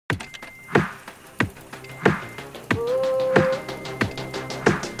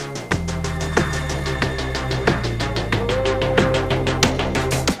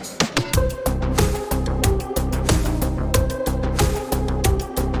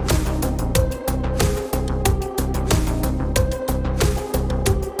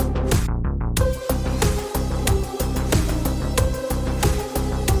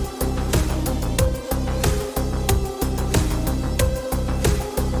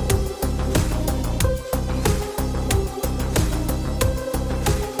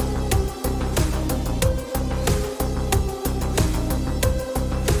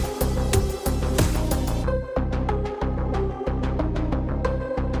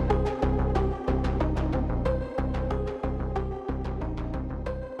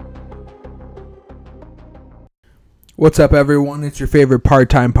What's up, everyone? It's your favorite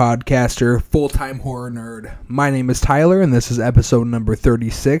part-time podcaster, full-time horror nerd. My name is Tyler, and this is episode number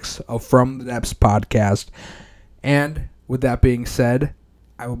 36 of From the Depths podcast. And with that being said,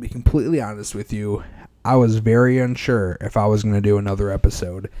 I will be completely honest with you. I was very unsure if I was going to do another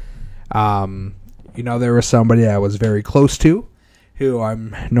episode. There was somebody I was very close to, who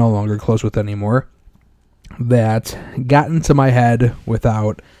I'm no longer close with anymore, that got into my head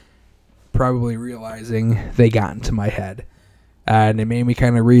without probably realizing they got into my head, and it made me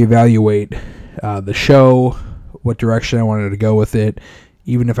kind of reevaluate the show, what direction I wanted to go with it,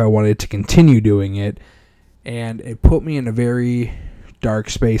 even if I wanted to continue doing it, and it put me in a very dark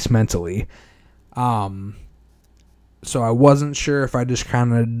space mentally. So I wasn't sure if I just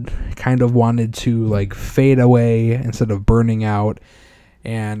kind of wanted to like fade away instead of burning out,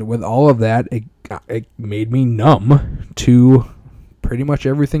 and with all of that, it made me numb to pretty much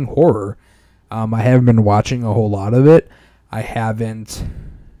everything horror. I haven't been watching a whole lot of it. I haven't,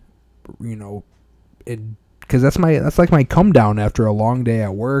 because that's like my come down after a long day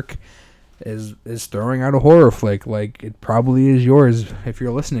at work, is throwing out a horror flick. Like it probably is yours if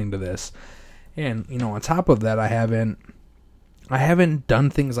you're listening to this. And on top of that, I haven't done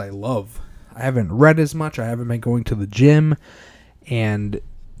things I love. I haven't read as much. I haven't been going to the gym, and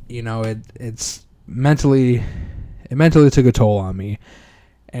it's mentally took a toll on me.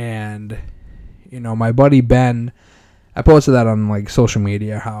 And my buddy Ben, I posted that on like social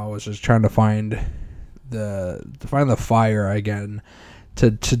media, how I was just trying to find the fire again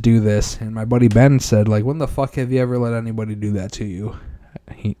to do this. And my buddy Ben said, like, when the fuck have you ever let anybody do that to you?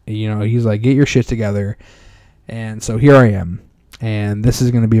 He's like, get your shit together. And so here I am, and this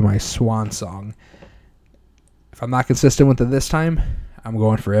is going to be my swan song. If I'm not consistent with it this time, I'm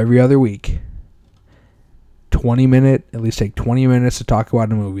going for every other week. At least take 20 minutes to talk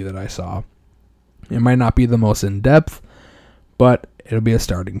about a movie that I saw. It might not be the most in-depth, but it'll be a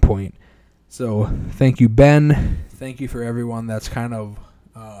starting point. So thank you, Ben. Thank you for everyone that's kind of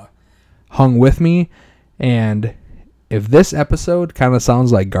hung with me. And if this episode kind of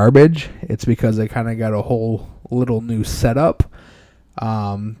sounds like garbage, it's because I kind of got a whole little new setup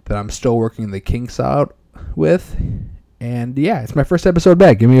that I'm still working the kinks out with. And yeah, it's my first episode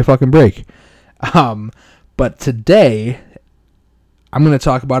back. Give me a fucking break. But today, I'm going to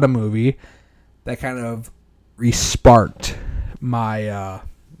talk about a movie that kind of re-sparked my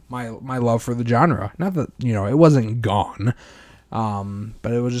my love for the genre. Not that, it wasn't gone,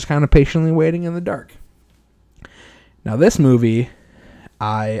 but it was just kind of patiently waiting in the dark. Now, this movie,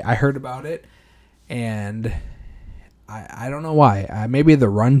 I heard about it, and I don't know why. Maybe the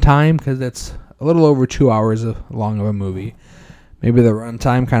runtime, because it's a little over 2 hours long of a movie. Maybe the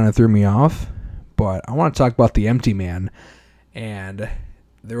runtime kind of threw me off. But I want to talk about The Empty Man, and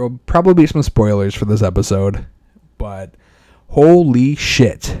there will probably be some spoilers for this episode, but holy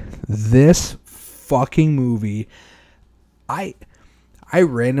shit, this fucking movie, I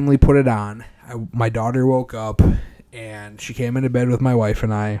randomly put it on. My daughter woke up, and she came into bed with my wife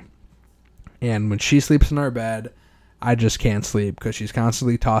and I, and when she sleeps in our bed, I just can't sleep because she's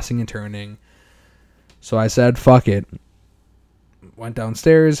constantly tossing and turning. So I said, fuck it. Went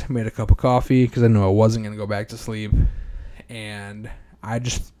downstairs, made a cup of coffee because I knew I wasn't going to go back to sleep. And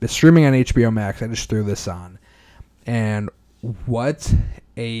it's streaming on HBO Max. I just threw this on. And what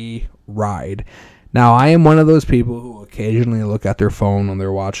a ride. Now, I am one of those people who occasionally look at their phone when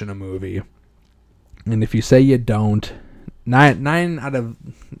they're watching a movie. And if you say you don't, nine out of...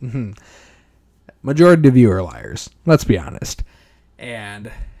 majority of you are liars. Let's be honest.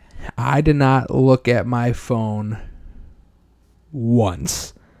 And I did not look at my phone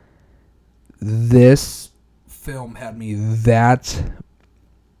once. This film had me that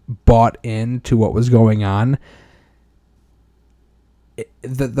bought into what was going on.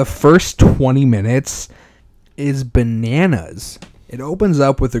 The first 20 minutes is bananas. It opens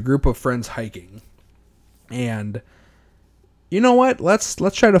up with a group of friends hiking. And you know what? Let's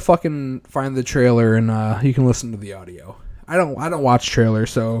try to fucking find the trailer, and you can listen to the audio. I don't watch trailers,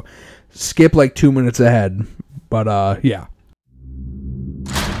 so skip like 2 minutes ahead. But yeah.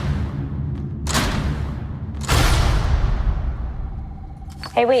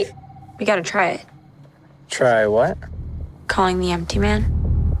 Hey, wait. We gotta try it. Try what? Calling the empty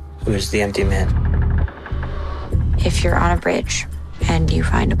man. Who's the empty man? If you're on a bridge and you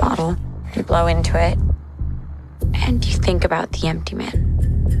find a bottle, you blow into it, and you think about the empty man.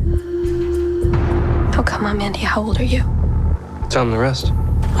 Oh, come on, Mandy. How old are you? Tell him the rest.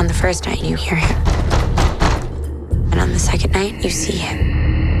 On the first night, you hear him. And on the second night, you see him.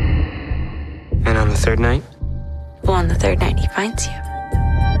 And on the third night? Well, on the third night, he finds you.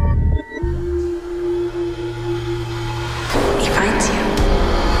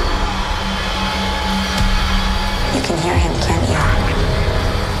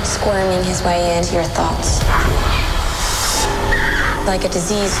 squirming his way into your thoughts. Like a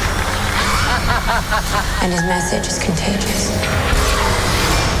disease. And his message is contagious.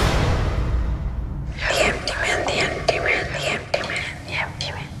 The empty man, the empty man, the empty man, the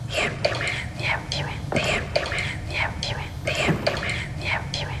empty man, the empty man, the empty man, the empty man, the empty man, the empty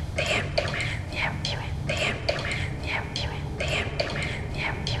man, the empty man, the empty man, the empty man, the empty man, the empty man, the empty man, the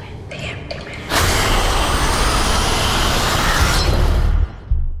empty man, the empty man.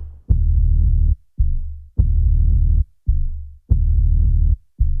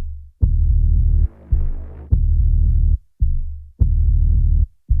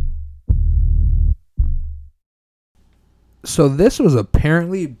 So this was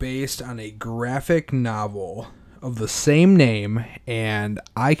apparently based on a graphic novel of the same name, and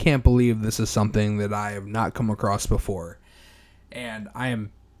I can't believe this is something that I have not come across before. And I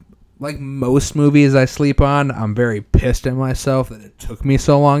am, like most movies I sleep on, I'm very pissed at myself that it took me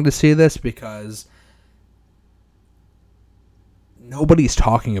so long to see this, because nobody's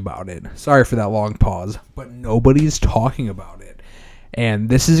talking about it. Sorry for that long pause, but nobody's talking about it. And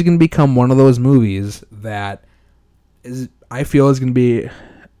this is going to become one of those movies that I feel is going to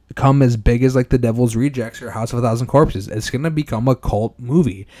become as big as like The Devil's Rejects or House of a Thousand Corpses. It's going to become a cult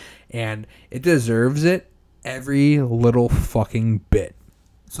movie, and it deserves it every little fucking bit.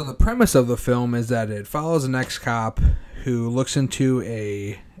 So the premise of the film is that it follows an ex-cop who looks into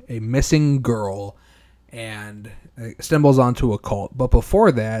a missing girl and stumbles onto a cult. But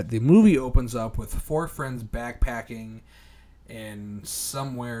before that, the movie opens up with 4 friends backpacking in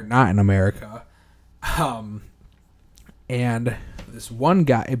somewhere not in America. And this one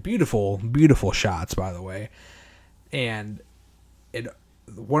guy, beautiful, beautiful shots, by the way. And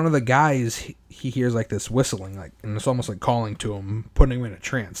one of the guys, he hears like this whistling, like, and it's almost like calling to him, putting him in a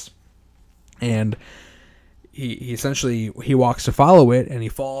trance. And he essentially walks to follow it, and he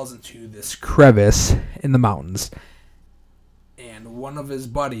falls into this crevice in the mountains. And one of his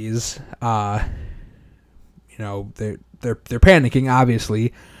buddies, they're panicking,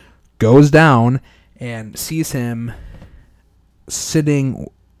 obviously, goes down and sees him sitting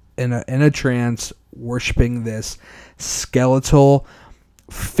in a trance, worshiping this skeletal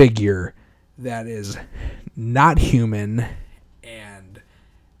figure that is not human and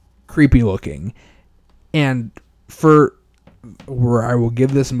creepy looking. And for where I will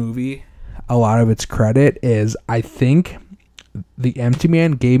give this movie a lot of its credit is, I think The Empty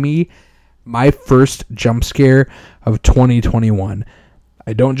Man gave me my first jump scare of 2021.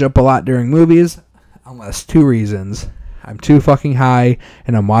 I don't jump a lot during movies, unless 2 reasons. I'm too fucking high,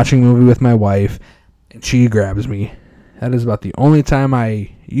 and I'm watching a movie with my wife, and she grabs me. That is about the only time I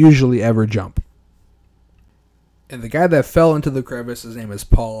usually ever jump. And the guy that fell into the crevice, his name is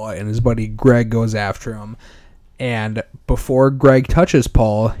Paul, and his buddy Greg goes after him. And before Greg touches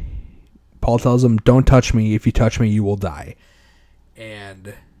Paul tells him, "Don't touch me. If you touch me, you will die."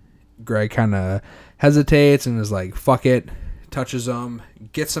 And Greg kind of hesitates and is like, fuck it, touches him,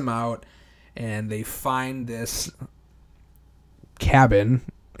 gets him out, and they find this cabin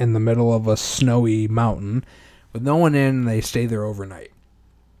in the middle of a snowy mountain with no one in, and they stay there overnight.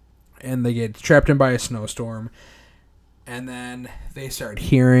 And they get trapped in by a snowstorm, and then they start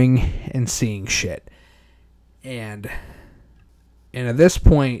hearing and seeing shit. And at this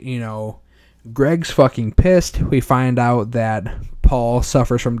point, Greg's fucking pissed. We find out that Paul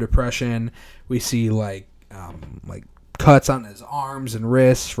suffers from depression. We see like cuts on his arms and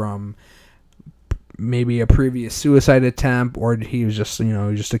wrists from maybe a previous suicide attempt, or he was just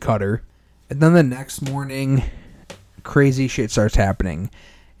a cutter. And then the next morning, crazy shit starts happening.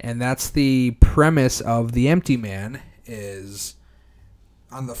 And that's the premise of The Empty Man. Is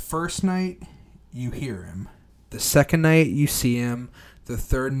on the first night you hear him, the second night you see him, the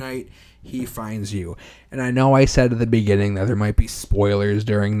third night he finds you. And I know I said at the beginning that there might be spoilers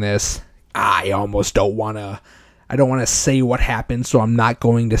during this. I don't want to say what happened, so I'm not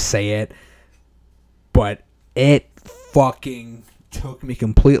going to say it. But it fucking took me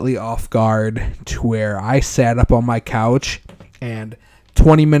completely off guard to where I sat up on my couch, and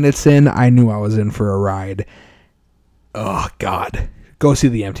 20 minutes in, I knew I was in for a ride. Oh, God. Go see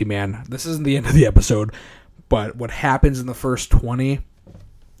The Empty Man. This isn't the end of the episode, but what happens in the first 20,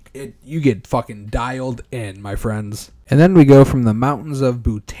 you get fucking dialed in, my friends. And then we go from the mountains of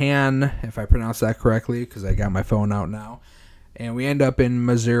Bhutan, if I pronounce that correctly, because I got my phone out now. And we end up in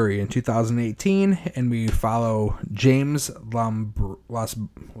Missouri in 2018, and we follow James Lasambra.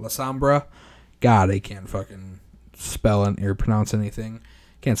 God, I can't fucking spell it or pronounce anything.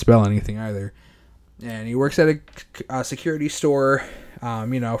 Can't spell anything either. And he works at a security store,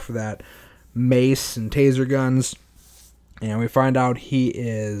 for that mace and taser guns. And we find out he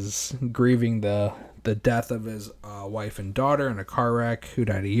is grieving the death of his wife and daughter in a car wreck who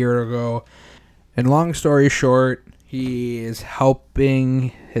died a year ago. And long story short, he is helping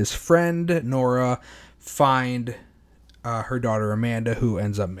his friend Nora find her daughter Amanda, who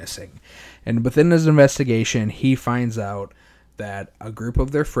ends up missing. And within his investigation, he finds out that a group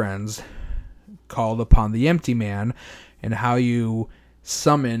of their friends called upon the Empty Man, and how you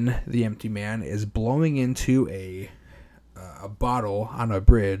summon the Empty Man is blowing into a bottle on a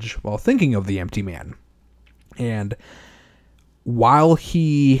bridge while thinking of the Empty Man. And while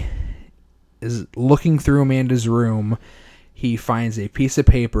he is looking through Amanda's room, he finds a piece of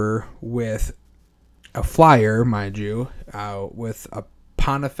paper with a flyer, mind you, with a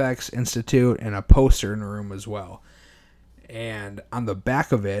Pontifex Institute and a poster in the room as well. And on the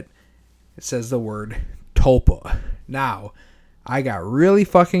back of it, it says the word Tulpa. Now, I got really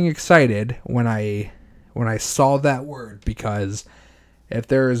fucking excited when I saw that word, because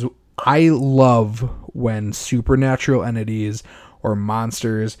I love when supernatural entities or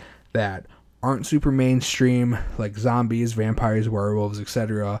monsters that aren't super mainstream, like zombies, vampires, werewolves,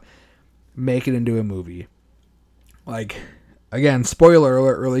 etc., make it into a movie. Like, again, spoiler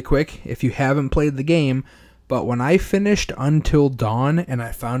alert really quick, if you haven't played the game, but when I finished Until Dawn and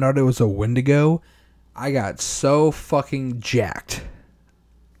I found out it was a Wendigo, I got so fucking jacked.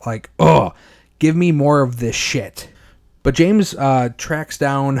 Like, oh, give me more of this shit. But James tracks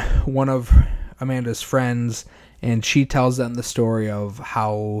down one of Amanda's friends, and she tells them the story of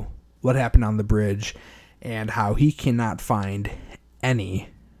what happened on the bridge, and how he cannot find any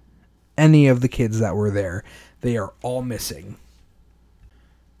of the kids that were there. They are all missing.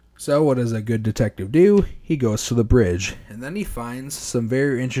 So what does a good detective do? He goes to the bridge, and then he finds some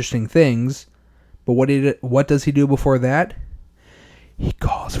very interesting things. But what does he do before that? He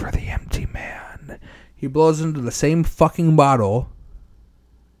calls for the Empty Man. He blows into the same fucking bottle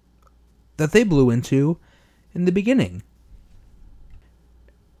that they blew into in the beginning.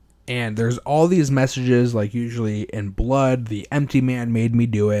 And there's all these messages, like usually in blood. The Empty Man made me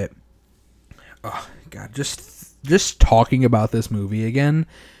do it. Oh God, just talking about this movie again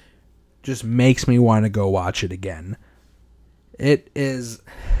just makes me want to go watch it again. It is,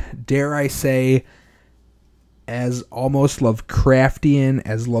 dare I say, as almost Lovecraftian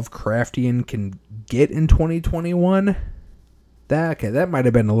as Lovecraftian can get in 2021. That might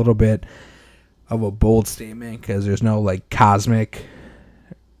have been a little bit of a bold statement, because there's no like cosmic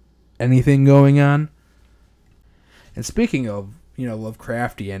anything going on. And speaking of,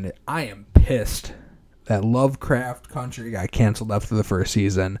 Lovecraftian, I am pissed that Lovecraft Country got canceled after the first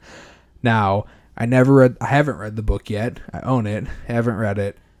season. Now, I haven't read the book yet. I own it. I haven't read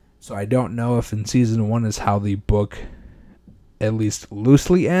it. So I don't know if in season 1 is how the book at least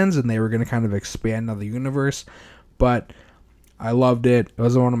loosely ends, and they were going to kind of expand on the universe. But I loved it. It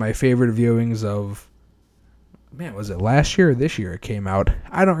was one of my favorite viewings of, was it last year or this year it came out?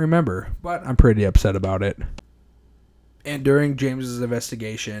 I don't remember, but I'm pretty upset about it. And during James's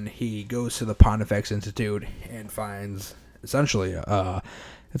investigation, he goes to the Pontifex Institute and finds essentially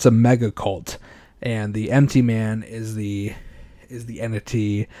it's a mega cult, and the Empty Man is the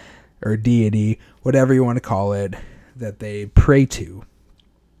entity or deity, whatever you want to call it, that they pray to.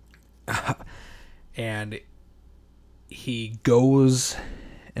 And he goes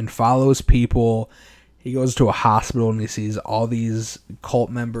and follows people. He goes to a hospital and he sees all these cult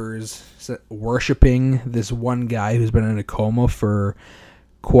members worshiping this one guy who's been in a coma for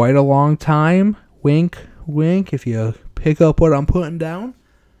quite a long time. Wink, wink, if you pick up what I'm putting down.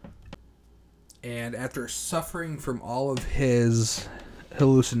 And after suffering from all of his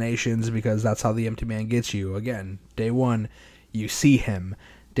hallucinations, because that's how the Empty Man gets you. Again, day 1, you see him.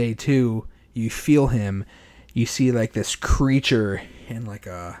 Day 2, you feel him. You see like this creature in like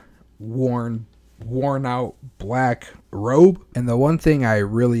a worn out black robe. And the one thing I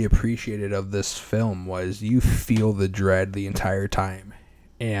really appreciated of this film was you feel the dread the entire time.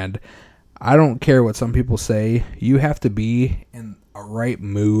 And I don't care what some people say, you have to be in a right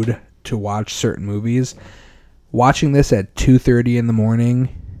mood to watch certain movies. Watching this at 2:30 in the morning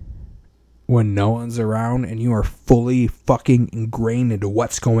when no one's around and you are fully fucking ingrained into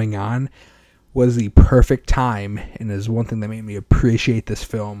what's going on was the perfect time, and is one thing that made me appreciate this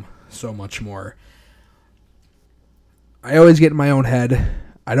film so much more. I always get in my own head.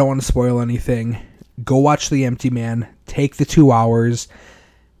 I don't want to spoil anything. Go watch The Empty Man. Take the 2 hours.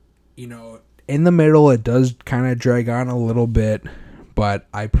 In the middle it does kind of drag on a little bit, but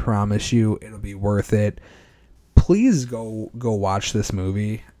I promise you it'll be worth it. Please go watch this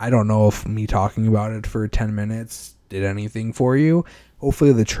movie. I don't know if me talking about it for 10 minutes did anything for you.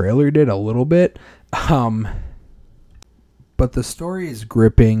 Hopefully the trailer did a little bit. but the story is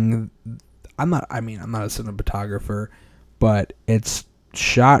gripping. I'm not a cinematographer, but it's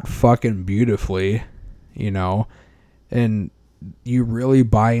shot fucking beautifully, and you really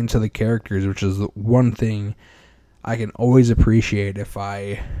buy into the characters, which is the one thing I can always appreciate if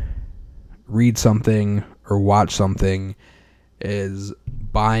I read something or watch something, is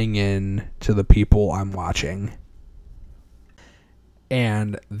buying in to the people I'm watching.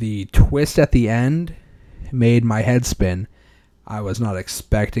 And the twist at the end made my head spin. I was not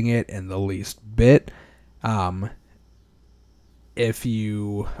expecting it in the least bit. If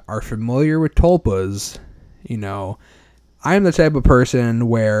you are familiar with tulpas, I'm the type of person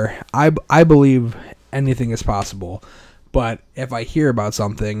where I believe anything is possible. But if I hear about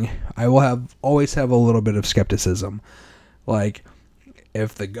something, I will always have a little bit of skepticism. Like,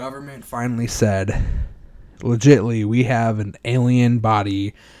 if the government finally said, legitly, we have an alien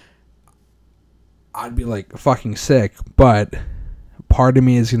body, I'd be like, fucking sick. But part of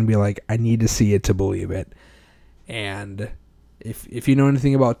me is going to be like, I need to see it to believe it. And if you know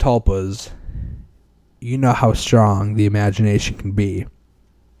anything about tulpas, you know how strong the imagination can be.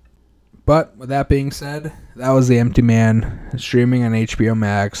 But with that being said, that was The Empty Man, streaming on HBO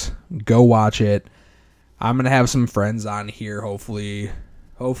Max. Go watch it. I'm going to have some friends on here hopefully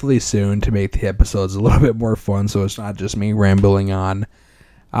soon to make the episodes a little bit more fun, so it's not just me rambling on.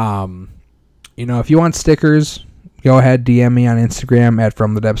 If you want stickers, go ahead, DM me on Instagram at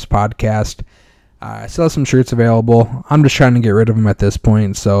From the Depths Podcast. I still have some shirts available. I'm just trying to get rid of them at this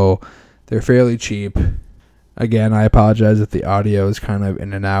point, so they're fairly cheap. Again, I apologize if the audio is kind of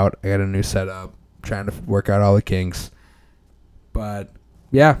in and out. I got a new setup, trying to work out all the kinks. But,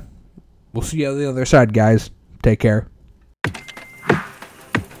 yeah, we'll see you on the other side, guys. Take care.